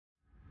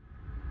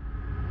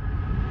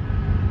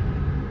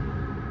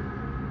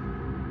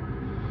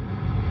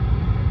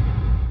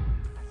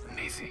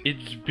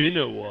It's been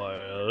a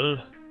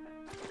while.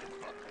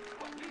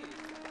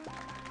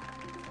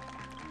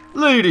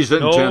 Ladies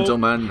and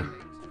gentlemen,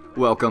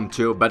 welcome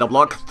to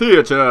Battleblock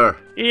Theater.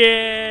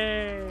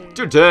 Yay!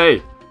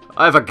 Today,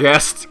 I have a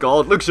guest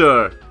called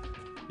Luxor.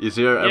 He's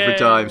here every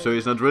time, so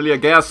he's not really a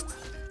guest.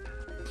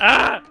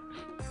 Ah!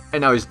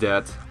 And now he's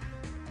dead.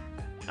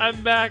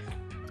 I'm back.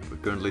 We're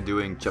currently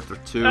doing chapter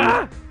 2.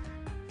 Ah!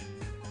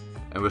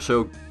 And we're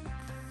so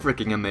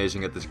freaking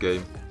amazing at this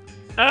game.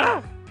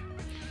 Ah!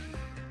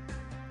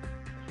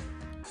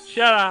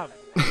 Shut up.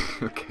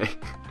 Okay.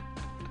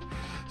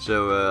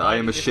 So, I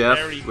am a it's chef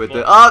very with fun.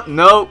 the... Oh,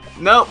 no!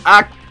 No!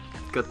 Ah!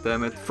 God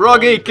damn it.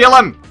 Froggy! Kill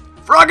him!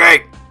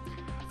 Froggy!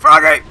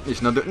 Froggy!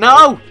 He's not doing...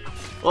 No!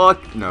 Oh,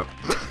 no.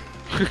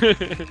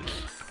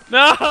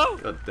 No!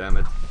 God damn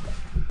it.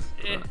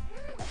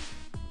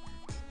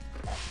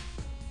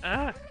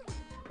 Ah!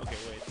 Okay,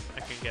 wait. I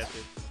can get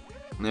it.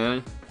 Yeah?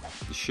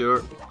 You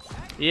sure?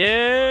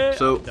 Yeah!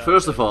 So, No.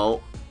 first of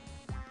all,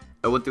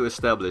 I want to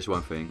establish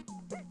one thing.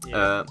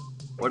 Yeah.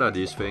 What are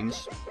these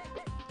things?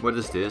 What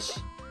is this?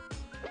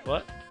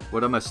 What?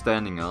 What am I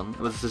standing on?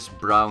 What is this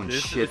brown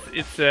shit?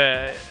 It's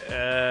a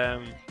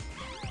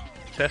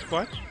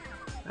Sasquatch?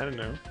 I don't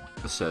know.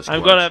 A Sasquatch.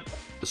 I'm gonna.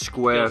 A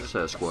square Yeah.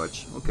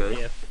 Sasquatch.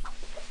 Okay. Yes.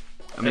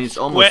 I mean, it's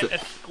almost a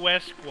square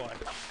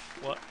squatch.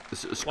 What? a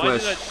Why square.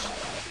 did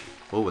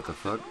Oh, what the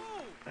fuck?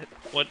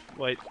 What?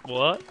 Wait,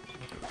 what?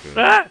 Okay.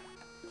 Ah!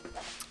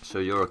 So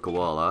you're a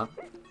koala.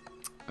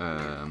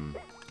 I'm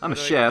a What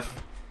do I-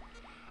 chef.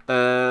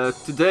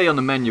 Today on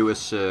the menu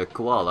is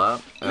koala.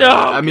 No,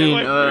 I get mean,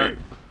 away from me.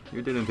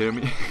 you didn't hear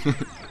me.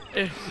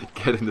 Eh.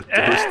 Get in the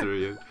toaster,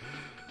 you.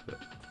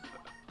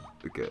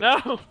 Okay.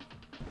 No!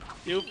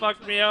 You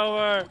fucked me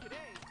over!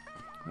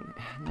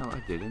 No, I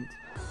didn't.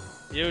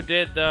 You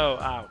did though.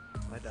 Ow.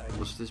 I died.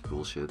 What's this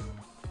bullshit?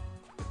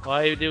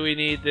 Why do we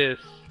need this?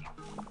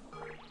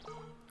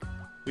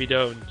 We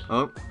don't.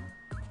 Oh.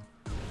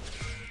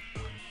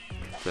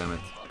 Damn it.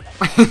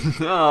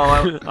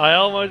 No, I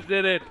almost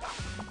did it.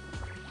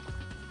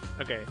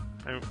 Okay.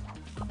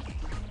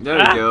 there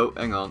we go.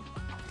 Hang on.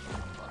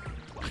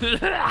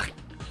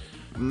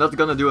 I'm not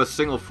gonna do a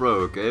single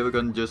throw, okay? We're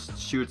gonna just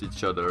shoot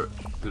each other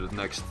to the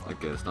next.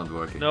 Okay, it's not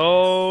working.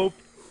 Nope.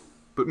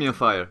 Put me on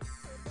fire.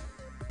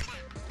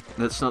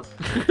 That's not.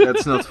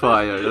 That's not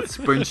fire. That's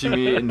punching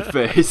me in the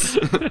face.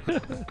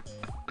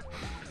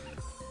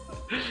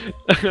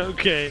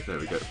 Okay. There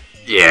we go.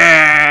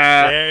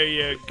 Yeah! There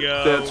you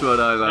go. That's what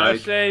I Now like.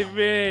 save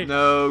me.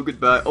 No,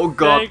 goodbye. Oh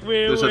god, Take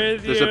me there's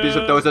with a piece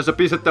of you. toast. There's a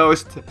piece of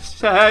toast.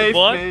 Save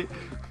What? me.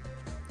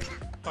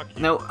 Fuck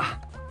you. No.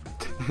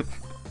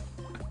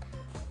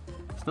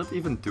 It's not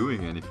even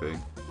doing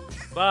anything.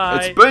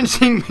 Bye. It's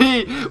punching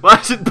me! Why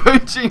is it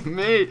punching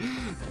me?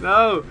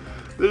 No!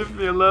 Leave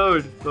me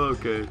alone!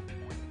 Okay.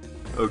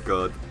 Oh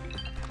god.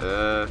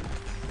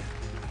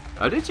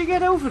 How did you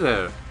get over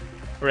there?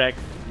 Wreck.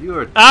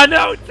 You're Ah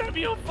no! Set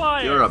me on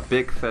fire! a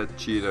big fat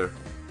cheater.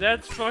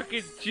 That's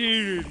fucking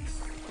cheated.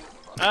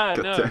 Ah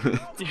God no. damn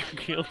it. You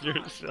killed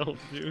yourself,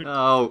 dude.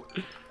 No.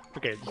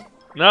 Okay.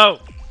 No!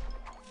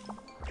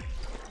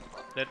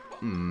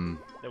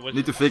 That was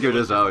Need to figure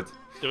this out.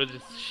 That was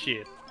just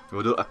shit.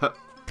 We'll do.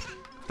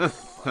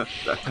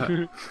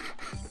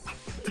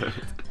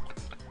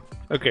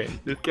 Okay.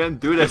 You can't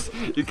do this.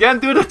 You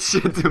can't do that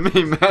shit to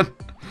me,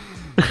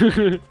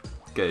 man.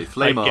 Okay,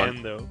 flame I on.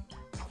 can though.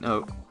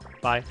 No.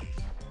 Bye.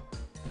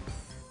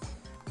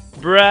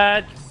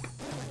 Brad!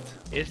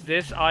 Is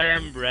this I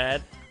Am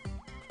Brad?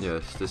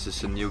 Yes, this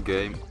is a new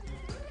game.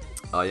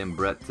 I am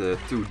Brett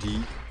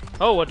 2D.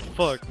 Oh, what the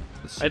fuck?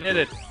 I did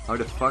it. How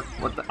the fuck?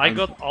 What the? I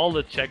got all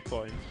the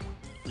checkpoints.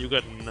 You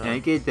got none. I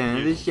get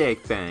down the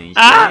checkpoint.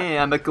 Ah!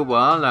 Yeah, I'm a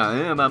koala.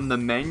 I'm on the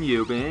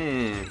menu.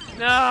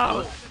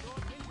 No!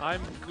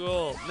 I'm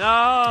cool.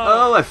 No!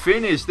 Oh, I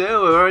finished.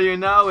 Oh, where are you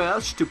now?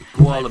 Stupid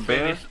koala I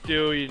bear. finished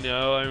too, you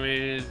know. I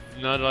mean, it's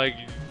not like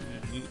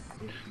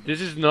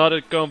this is not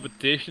a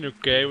competition,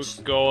 okay? We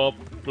can go up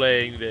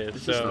playing this.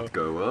 This so is not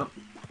Koala.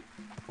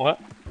 what?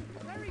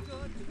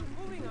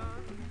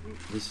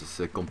 This is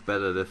a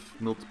competitive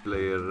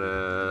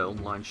multiplayer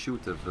online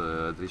shooter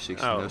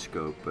 360 Oh. no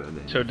scope.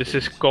 So this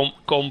is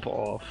comp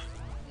off.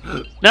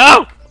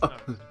 No! Oh.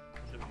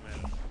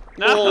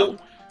 No!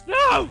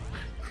 No!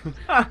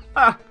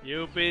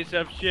 You piece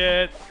of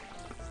shit!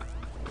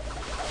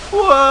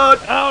 What?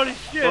 Holy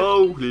shit!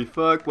 Holy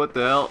fuck, what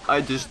the hell?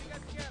 I just...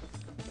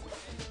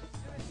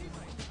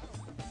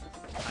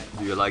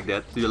 Do you like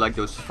that? Do you like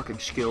those fucking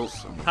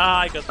skills? Ah,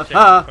 I got the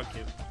Ah. check. Fuck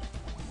you.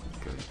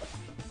 Okay.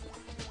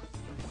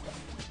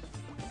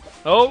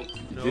 Oh!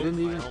 You No, didn't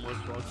even- I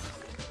almost lost.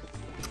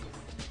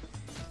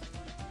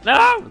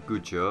 No!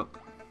 Good job.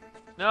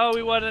 No,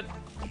 we won it.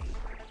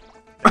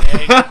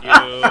 Thank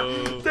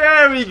you.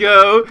 There we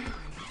go!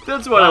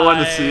 That's what I want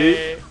to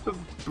see. Bye.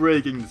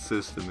 Breaking the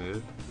system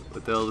here.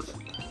 What the hell is...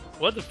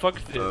 What the fuck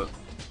is this? What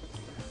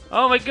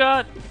Oh my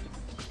god!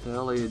 the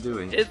hell are you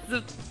doing? It's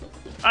the...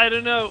 I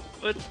don't know,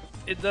 but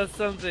it does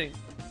something.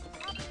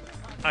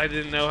 I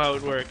didn't know how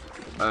it worked.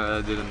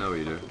 I didn't know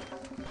either.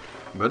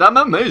 But I'm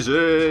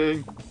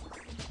amazing!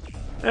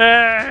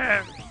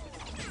 Ah!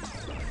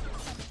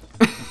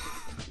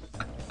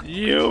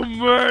 You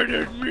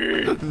murdered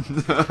me!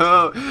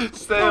 No!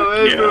 Stay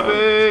away you. from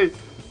me!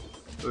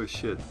 Oh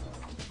shit.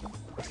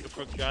 You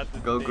forgot the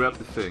Go thing. grab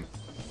the thing.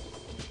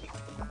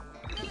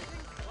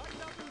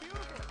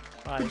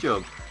 Fine. Good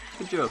job.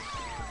 Good job.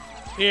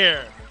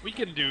 Here, we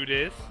can do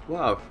this.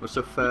 Wow, we're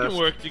so We fast. can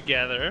work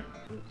together.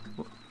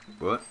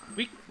 What?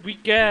 We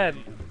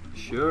can.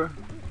 Sure?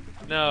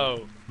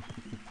 No,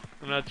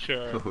 I'm not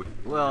sure. Oh,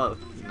 well,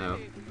 no.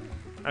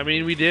 I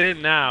mean, we did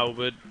it now,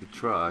 but We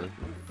try.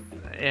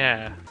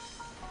 yeah.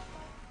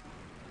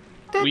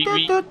 We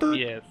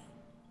yes.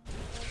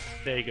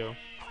 There you go.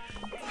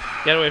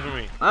 Get away from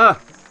me. Ah!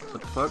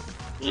 What the fuck?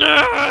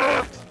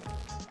 No!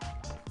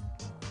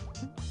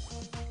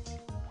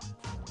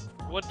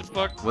 What the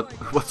fuck?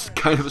 What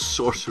kind of a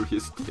sorcery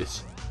is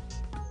this?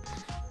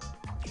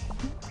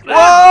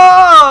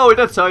 Whoa!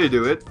 That's how you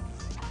do it.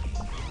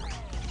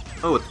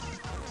 Oh, what?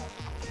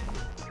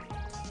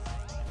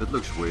 That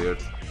looks weird.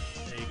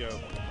 There you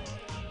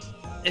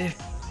go.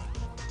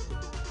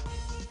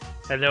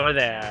 Hello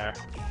there.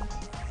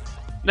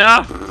 No!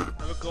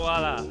 I'm a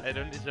koala. I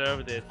don't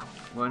deserve this.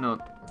 Why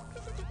not?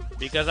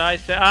 Because I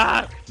said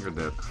ah! You're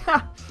dead.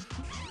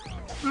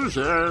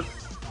 Loser.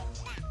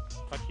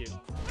 Fuck you.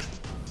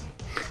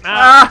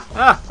 Ah!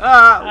 Ah!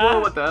 Ah! Whoa!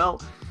 What the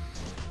hell?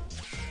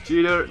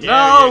 Cheater! There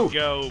No! you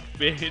go,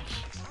 bitch.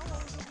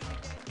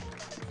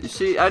 You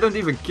see, I don't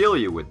even kill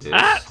you with this.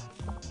 Ah!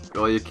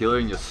 Well, you're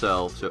killing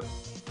yourself. So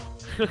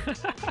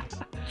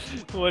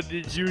What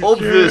did you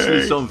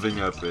obviously say? something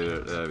up here.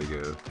 There we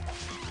go.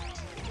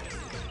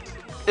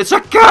 It's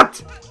a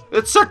cat!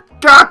 It's a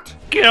cat!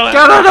 Kill it!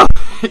 Get it up!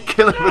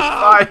 Kill it with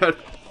fire!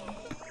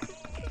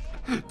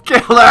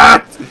 Kill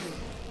it!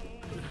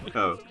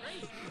 Oh.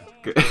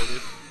 Okay.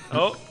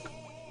 Oh.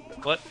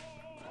 What?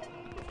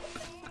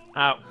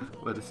 Ow.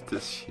 What is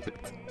this shit?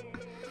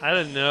 I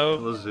don't know.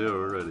 Level 0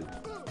 already.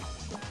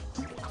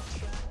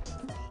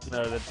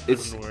 No, that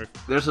It's- doesn't work.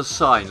 There's a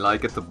sign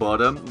like at the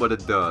bottom, but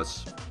it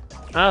does.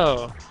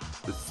 Oh.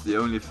 It's the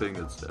only thing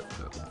that's there.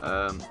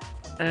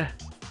 So,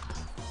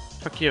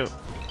 Fuck you.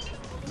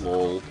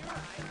 lol.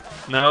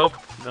 Nope.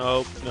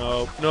 Nope.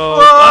 Nope. Nope.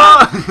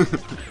 Ah!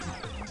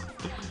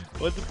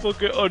 What the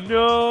fuck? Oh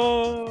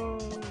no!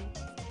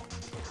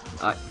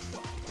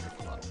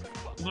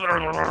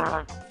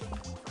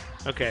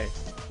 Okay.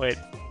 Wait.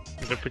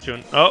 I'm gonna put you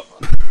on. Oh.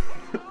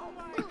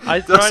 I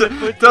tried to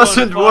put you on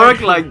Doesn't work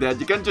fire. like that.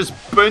 You can't just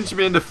punch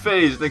me in the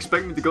face and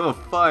expect me to go on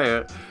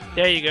fire.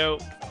 There you go.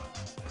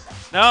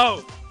 No!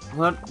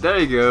 What? There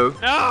you go.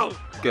 No!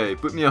 Okay,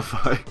 put me on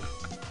fire.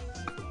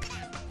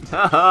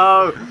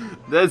 No!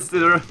 That's the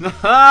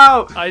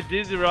no! I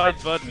did the right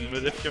button,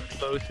 but if you're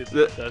close, it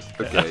The- does.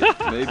 Okay,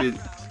 maybe.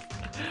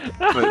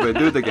 Wait,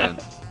 do it again.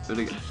 Do it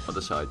again.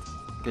 Other side.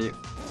 Can you?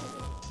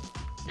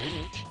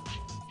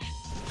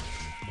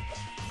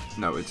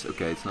 No, it's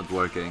okay. It's not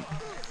working.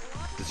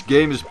 This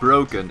game is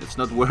broken. It's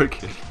not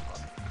working.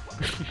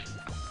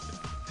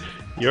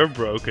 You're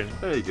broken.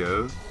 There you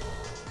go.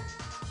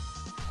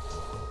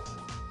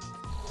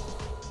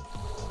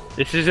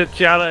 This is a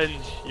challenge.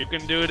 You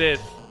can do this.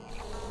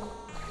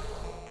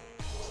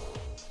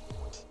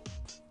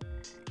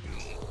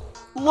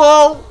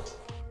 LOL!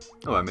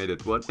 Oh, I made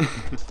it. What?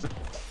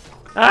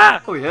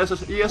 Ah! Oh, he has a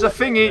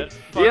thingy.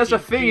 That He has a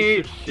fucking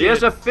thingy. piece of He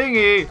has a shit.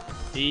 thingy.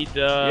 He He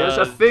has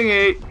does. a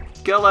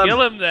thingy. Kill him.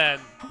 Kill him then.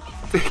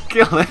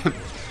 Kill him.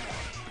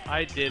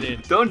 I did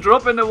it. Don't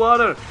drop in the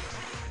water.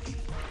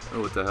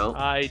 Oh, what the hell?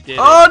 I did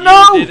Oh, it.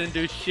 no! You didn't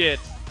do shit.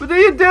 What do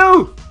you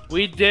do?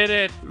 We did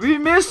it. We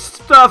missed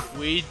stuff. We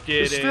We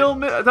did it. still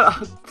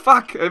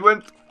fuck! I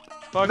went.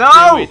 Fuck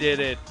No! you, we did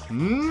it.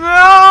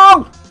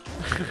 No!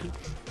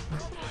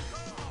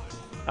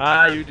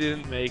 Ah, you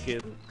didn't make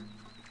it.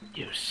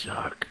 You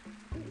suck.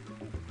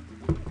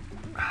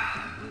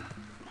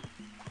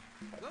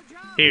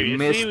 Here, you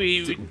missed see,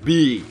 we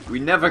B. We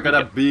never got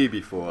a B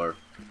before.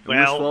 Whose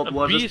well, fault a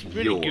was B it? is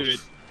pretty Yours. good.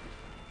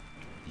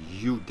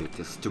 You did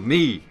this to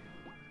me.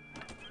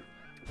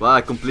 Well,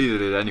 I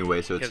completed it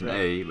anyway, so it's Get an that.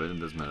 A, but it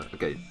doesn't matter.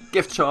 Okay,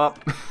 gift shop.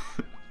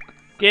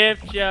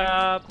 Gift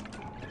shop.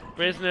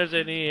 Prisoners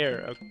in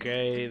here.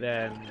 Okay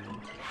then.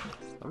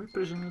 Are we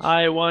prisoners?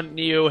 I want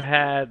new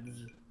heads.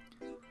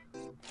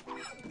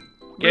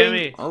 Give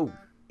me. Oh,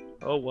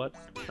 Oh what?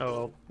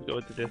 Oh, I'll go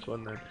to this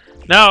one then.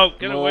 No,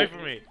 get No. away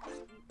from me.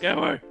 Get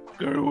away.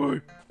 Get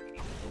away.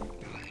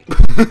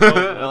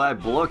 well, I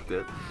blocked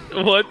it.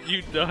 What?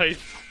 You died.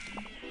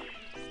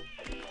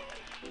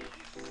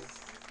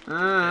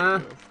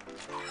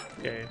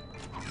 Okay.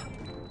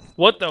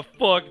 What the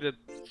fuck? That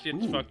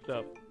shit's Ooh. fucked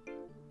up.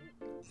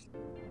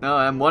 No,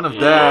 I'm one of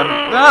them.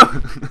 No!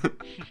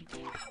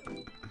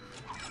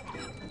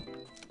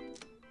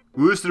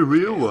 Who's the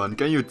real one?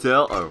 Can you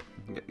tell? Oh,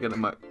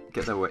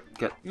 get away.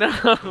 Get.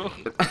 No!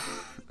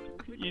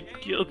 You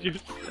killed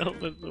yourself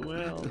as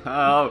well.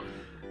 How?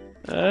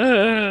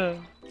 I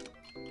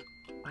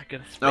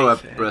got a space Oh, I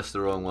head. pressed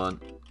the wrong one.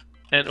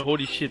 And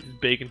holy shit, it's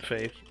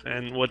Baconface.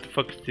 And what the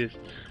fuck is this?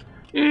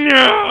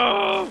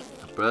 No!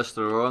 I pressed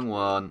the wrong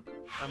one.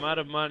 I'm out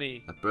of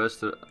money. I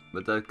pressed it,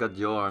 but I got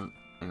yarn.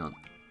 Hang on.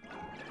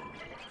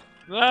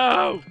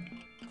 No!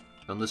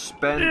 Gonna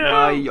spend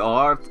my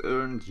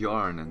hard-earned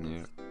yarn in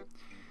here.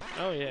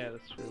 Oh yeah,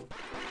 that's true.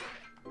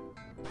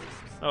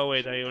 Oh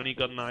wait, I only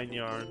got 9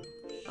 yarn.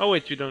 Oh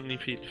wait, you don't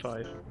need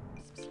 5.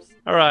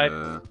 Alright.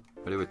 How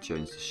do we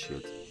change the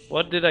shit?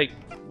 What the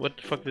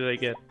fuck did I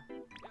get?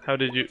 How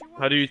do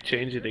you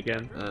change it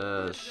again?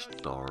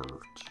 Start.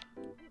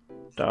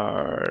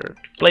 Start.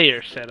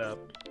 Player setup.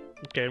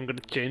 Okay, I'm gonna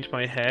change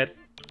my head.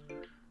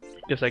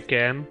 Because I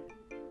can.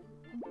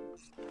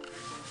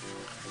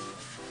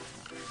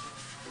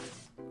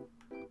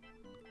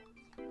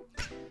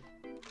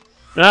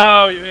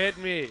 No, you hit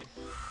me!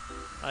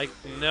 I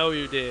know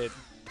you did.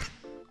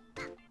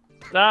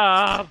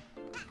 Stop!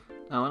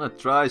 I wanna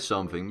try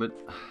something, but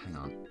hang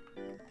on.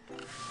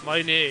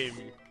 My name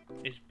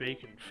is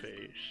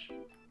Baconface.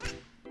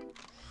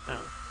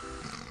 Oh.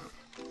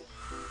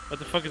 What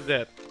the fuck is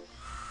that?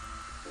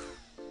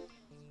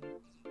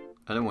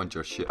 I don't want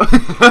your shit.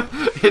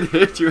 It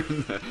hit you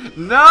in there.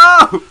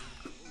 No!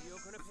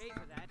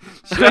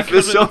 Chef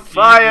is on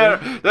fire!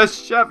 The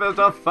chef is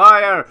on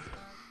fire!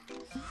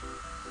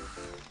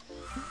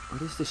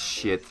 What is this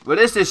shit? What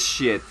is this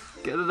shit?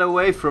 Get it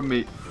away from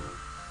me.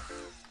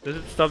 Does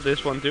it stop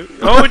this one too?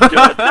 Oh, it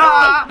does!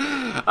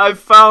 I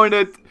found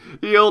it!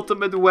 The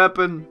ultimate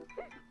weapon.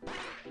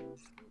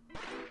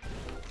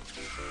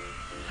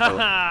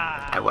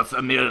 I was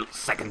a mere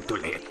second too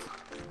late.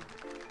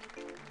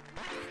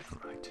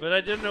 Right. But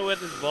I don't know where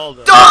this ball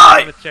does. Die!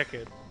 I'm gonna check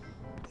it.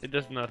 It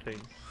does nothing.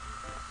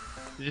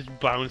 It just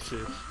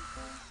bounces.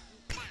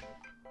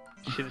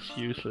 Shit is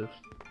useless.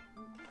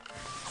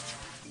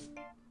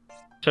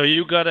 So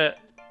you got a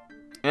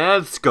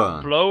It's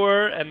gone.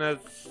 blower and a...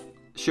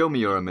 Show me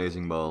your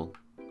amazing ball.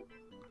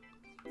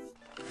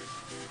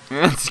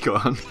 It's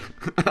gone.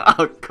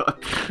 Oh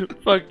god.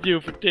 Fuck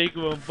you for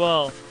taking one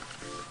ball.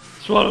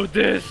 Swallow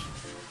this!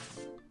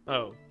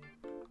 Oh.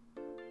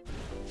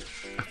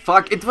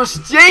 Fuck, it was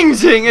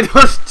changing! It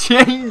was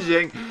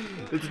changing!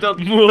 It's not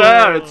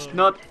fair, it's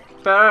not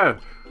fair.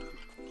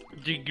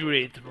 The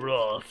great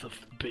wrath of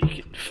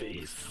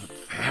Baconface.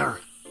 Fair.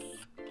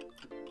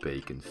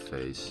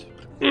 Baconface.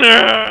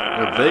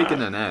 You're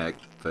bacon and egg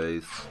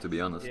face, to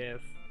be honest. Yes,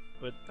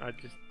 but I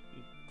just...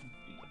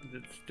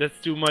 That's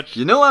too much.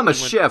 You know I'm a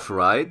chef,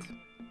 right?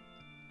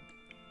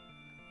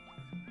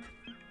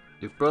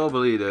 You're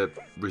probably the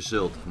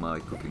result of my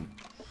cooking.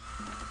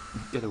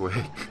 Get away.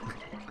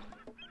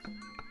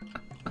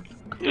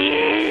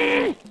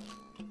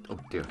 Oh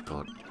dear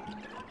god.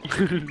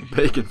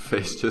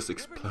 Baconface just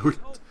exploded.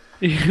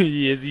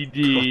 Yes, he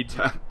did.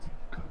 God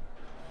damn.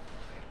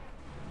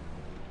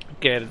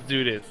 Okay, let's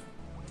do this.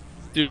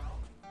 Do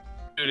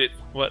this.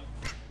 What?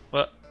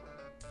 What?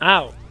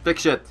 Ow!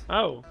 Fix it.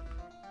 Oh.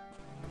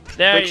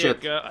 There Fix you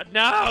it. go.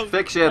 No!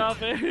 Fix it. Stop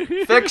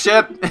it. Fix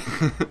it.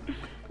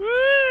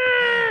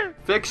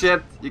 Fix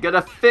it. You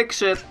gotta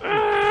fix it.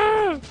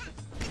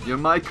 You're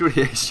my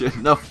creation.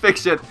 No,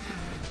 fix it.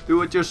 Do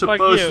what you're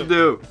supposed to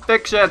do.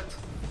 Fix it.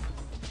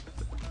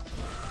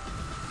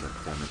 God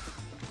damn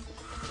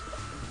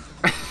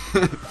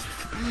it.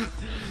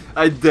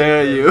 I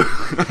dare you.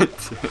 I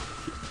dare you.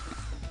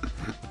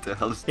 What the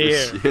hell is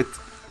this shit?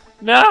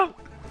 No!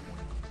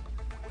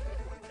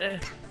 No!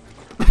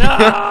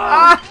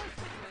 I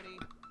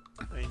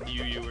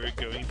knew you were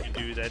going to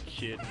do that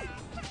shit.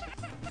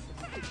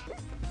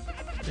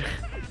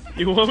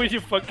 You want me to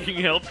fucking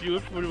help you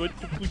for what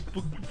the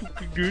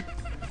fucking dude?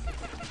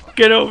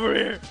 Get over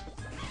here!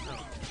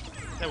 Oh,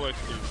 that works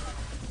too.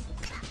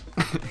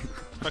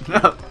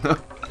 No, no.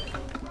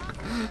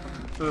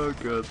 Oh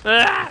god.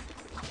 Ah!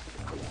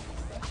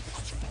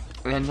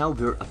 And now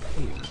we're up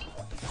here.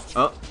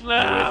 Oh,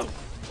 No!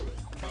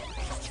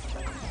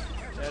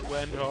 That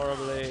went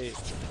horribly.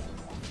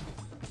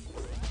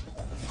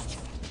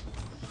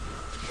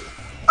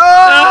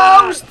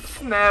 Oh,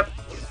 snap!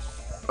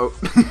 Oh.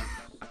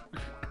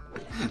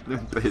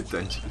 Didn't pay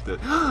attention to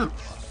that.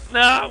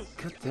 No!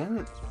 God damn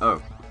it.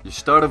 Oh, you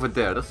start over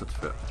there, that's not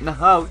fair.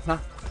 No, no.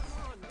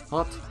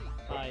 What?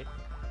 Hi.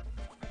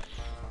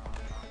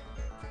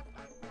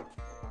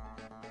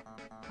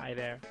 Hi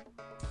there.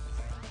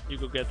 You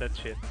go get that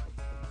shit.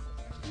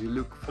 You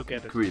look Go fucking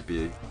get it.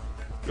 creepy.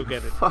 Go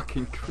get it.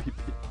 Fucking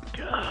creepy.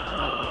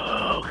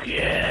 Go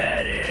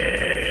get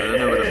it. I don't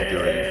know what I'm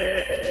doing.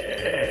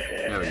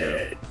 There we go.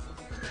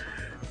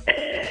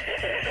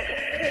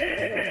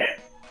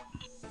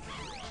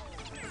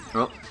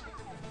 Oh.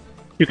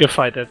 You can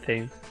fight that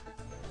thing.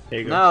 There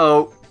you go.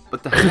 No!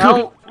 What the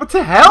hell? What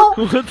the hell?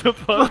 What the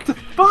fuck? What the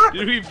fuck?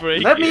 Did we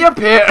break Let it? me up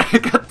here!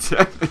 God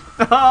damn it!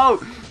 No!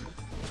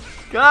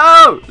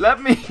 Go!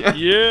 Let me!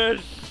 Yes!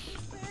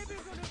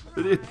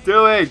 What are you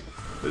doing?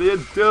 What are you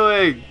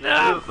doing?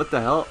 No! What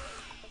the hell?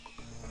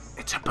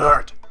 It's a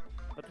bird!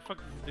 What the fuck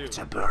does it do? It's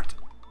a bird!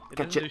 It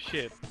Catch doesn't it! do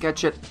shit.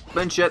 Catch it!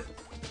 Punch it!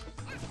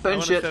 I Punch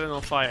wanna set it! it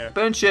on fire.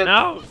 Punch it!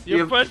 No!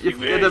 You're punching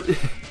me! Gotta,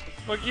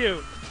 Fuck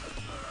you!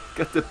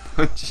 gotta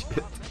punch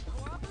it!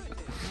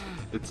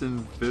 It's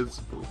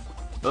invisible.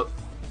 Oh!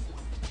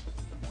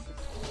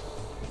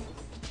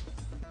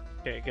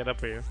 Okay, get up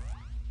here.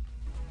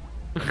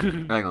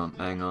 Hang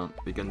on.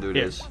 We can do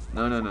this.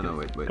 No,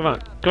 wait. Come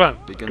on, come on.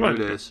 We can come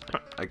do on. this.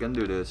 I can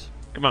do this.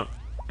 Come on,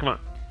 come on,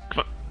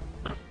 come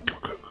on.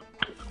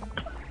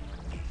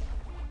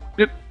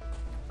 Good.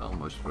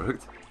 Almost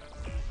worked.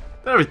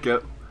 There we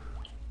go.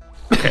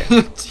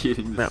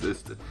 Cheating the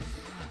system.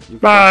 You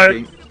Bye.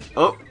 fucking...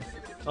 Oh!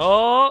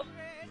 Oh!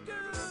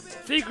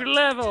 Secret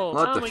level!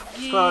 What oh the my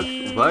fuck?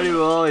 God. Why do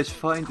we always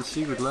find the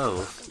secret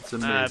levels? It's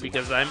amazing.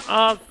 Because I'm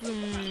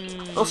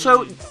awesome.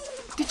 Also,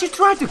 did you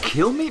try to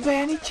kill me by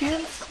any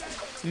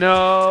chance?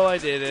 No, I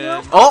didn't.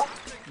 No. Oh!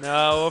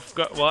 No, I've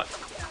got what?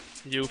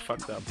 You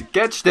fucked up.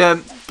 Catch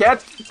them!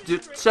 Catch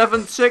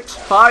 7, 6,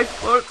 5,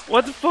 4.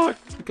 What the fuck?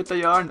 Look at the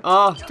yarn.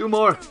 Ah, 2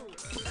 more.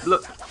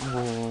 Look.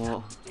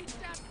 Oh.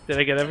 Did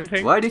I get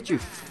everything? Why did you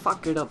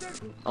fuck it up?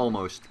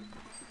 Almost.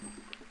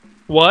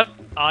 What?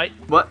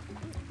 What?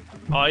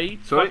 I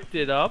Sorry? fucked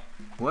it up.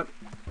 What?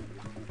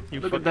 You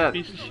Look at fucking that.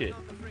 piece of shit.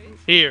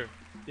 Here.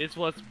 This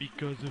was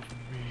because of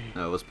me.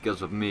 No, it was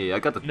because of me. I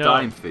got the No.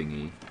 time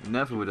thingy.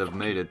 Never would have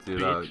made it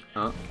without. Bitch.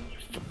 Huh?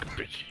 Fucking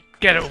bitch.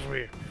 Get over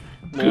here.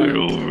 Get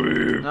over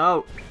here.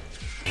 No.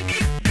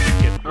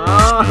 Get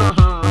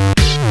Ah.